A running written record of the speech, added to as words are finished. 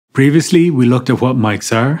Previously, we looked at what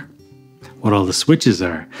mics are, what all the switches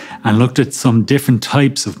are, and looked at some different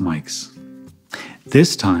types of mics.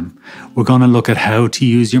 This time, we're going to look at how to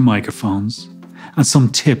use your microphones and some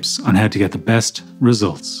tips on how to get the best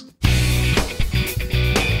results.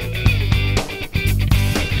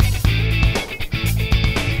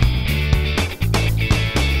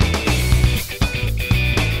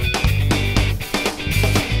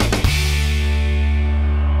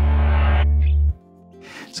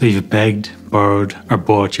 So you've begged, borrowed, or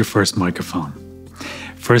bought your first microphone.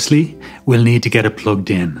 Firstly, we'll need to get it plugged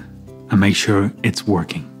in and make sure it's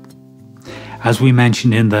working. As we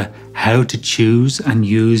mentioned in the How to Choose and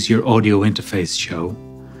Use Your Audio Interface show,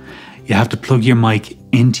 you have to plug your mic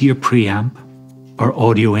into your preamp or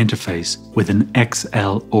audio interface with an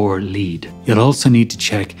XLR lead. You'll also need to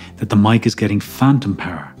check that the mic is getting phantom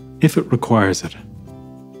power if it requires it.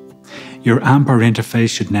 Your amp or interface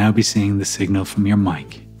should now be seeing the signal from your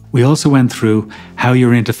mic. We also went through how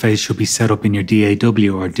your interface should be set up in your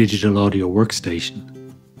DAW or digital audio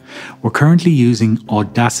workstation. We're currently using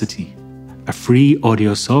Audacity, a free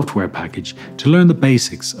audio software package to learn the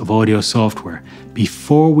basics of audio software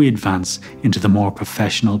before we advance into the more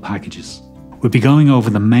professional packages. We'll be going over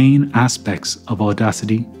the main aspects of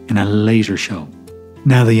Audacity in a later show.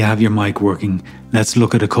 Now that you have your mic working, let's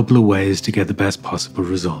look at a couple of ways to get the best possible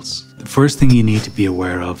results. The first thing you need to be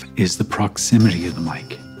aware of is the proximity of the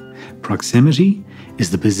mic. Proximity is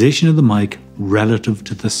the position of the mic relative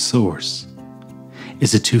to the source.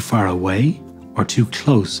 Is it too far away or too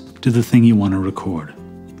close to the thing you want to record?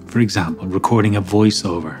 For example, recording a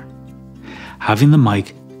voiceover. Having the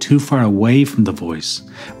mic too far away from the voice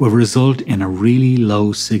will result in a really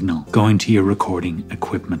low signal going to your recording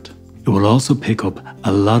equipment. It will also pick up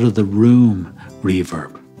a lot of the room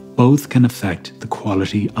reverb. Both can affect the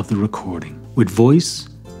quality of the recording. With voice,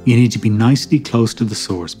 you need to be nicely close to the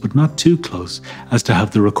source, but not too close as to have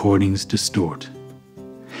the recordings distort.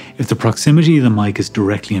 If the proximity of the mic is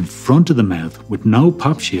directly in front of the mouth with no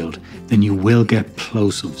pop shield, then you will get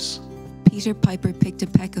plosives. Peter Piper picked a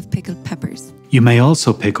peck of pickled peppers. You may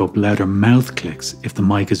also pick up louder mouth clicks if the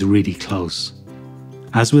mic is really close.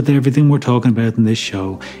 As with everything we're talking about in this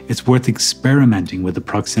show, it's worth experimenting with the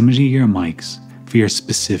proximity of your mics for your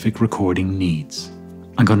specific recording needs.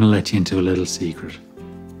 I'm going to let you into a little secret.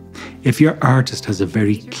 If your artist has a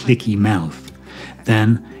very clicky mouth,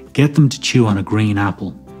 then get them to chew on a green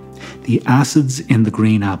apple. The acids in the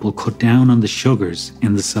green apple cut down on the sugars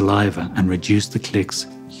in the saliva and reduce the clicks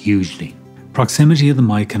hugely. Proximity of the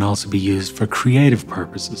mic can also be used for creative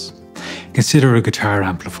purposes. Consider a guitar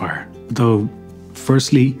amplifier, though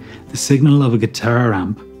firstly, the signal of a guitar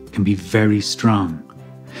amp can be very strong,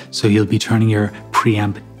 so you'll be turning your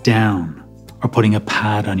preamp down or putting a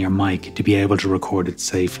pad on your mic to be able to record it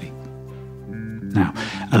safely. Now,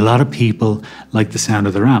 a lot of people like the sound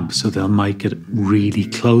of their amp, so they'll mic it really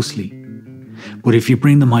closely. But if you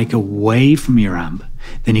bring the mic away from your amp,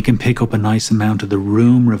 then you can pick up a nice amount of the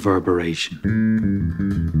room reverberation.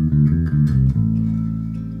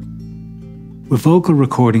 With vocal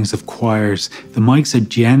recordings of choirs, the mics are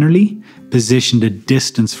generally positioned a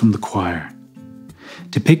distance from the choir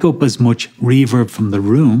to pick up as much reverb from the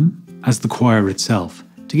room as the choir itself,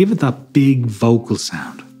 to give it that big vocal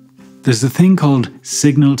sound. There's a thing called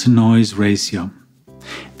signal-to-noise ratio.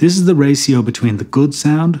 This is the ratio between the good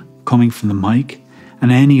sound coming from the mic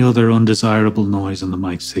and any other undesirable noise on the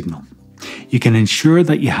mic signal. You can ensure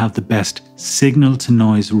that you have the best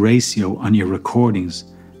signal-to-noise ratio on your recordings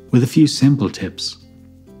with a few simple tips.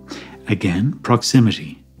 Again,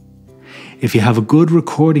 proximity. If you have a good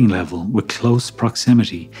recording level with close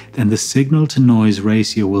proximity, then the signal-to-noise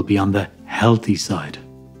ratio will be on the healthy side.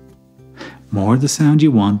 More the sound you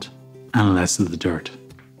want, and less of the dirt.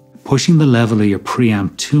 Pushing the level of your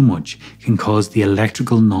preamp too much can cause the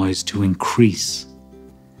electrical noise to increase.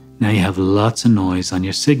 Now you have lots of noise on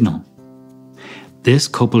your signal. This,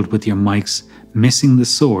 coupled with your mics missing the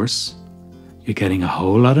source, you're getting a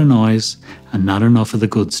whole lot of noise and not enough of the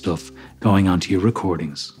good stuff going onto your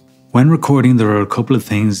recordings. When recording, there are a couple of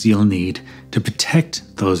things you'll need to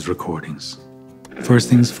protect those recordings. First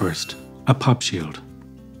things first, a pop shield.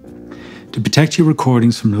 To protect your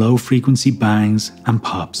recordings from low frequency bangs and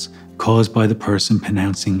pops caused by the person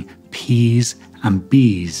pronouncing P's and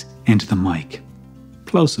B's into the mic.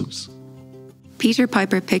 Plosives. Peter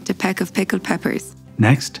Piper picked a peck of pickled peppers.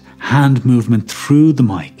 Next, hand movement through the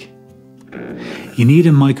mic. You need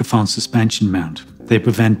a microphone suspension mount. They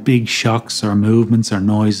prevent big shocks or movements or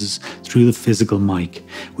noises through the physical mic,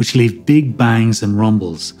 which leave big bangs and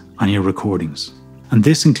rumbles on your recordings. And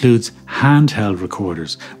this includes handheld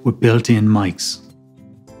recorders with built-in mics.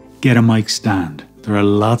 Get a mic stand, There are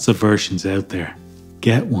lots of versions out there.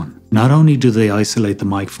 Get one. Not only do they isolate the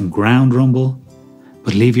mic from ground rumble,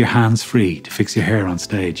 but leave your hands free to fix your hair on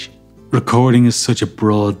stage. Recording is such a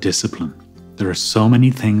broad discipline. There are so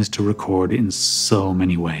many things to record in so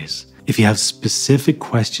many ways. If you have specific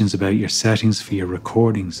questions about your settings for your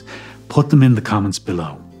recordings, put them in the comments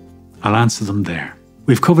below. I'll answer them there.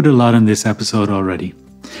 We've covered a lot in this episode already,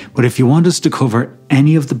 but if you want us to cover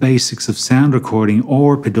any of the basics of sound recording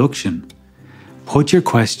or production, put your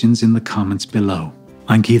questions in the comments below.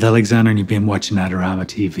 I'm Keith Alexander and you've been watching Adorama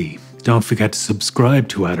TV. Don't forget to subscribe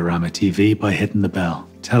to Adorama TV by hitting the bell.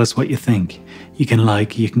 Tell us what you think. You can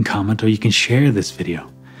like, you can comment, or you can share this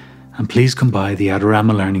video. And please come by the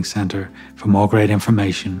Adorama Learning Centre for more great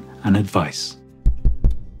information and advice.